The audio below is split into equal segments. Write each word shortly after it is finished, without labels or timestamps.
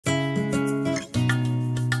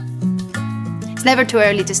It's never too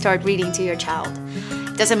early to start reading to your child.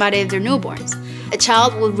 It doesn't matter if they're newborns. A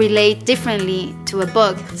child will relate differently to a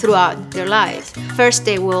book throughout their lives. First,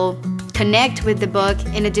 they will connect with the book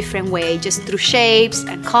in a different way, just through shapes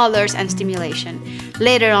and colors and stimulation.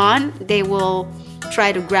 Later on, they will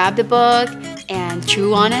try to grab the book and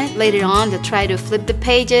chew on it. Later on, they'll try to flip the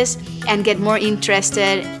pages and get more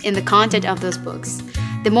interested in the content of those books.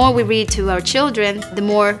 The more we read to our children, the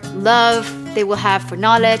more love they will have for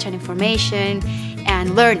knowledge and information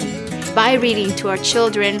and learning. By reading to our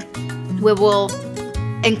children, we will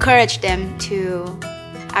encourage them to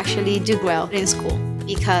actually do well in school.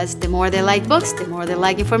 Because the more they like books, the more they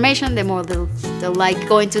like information, the more they'll like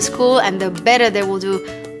going to school, and the better they will do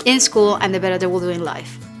in school and the better they will do in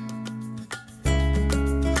life.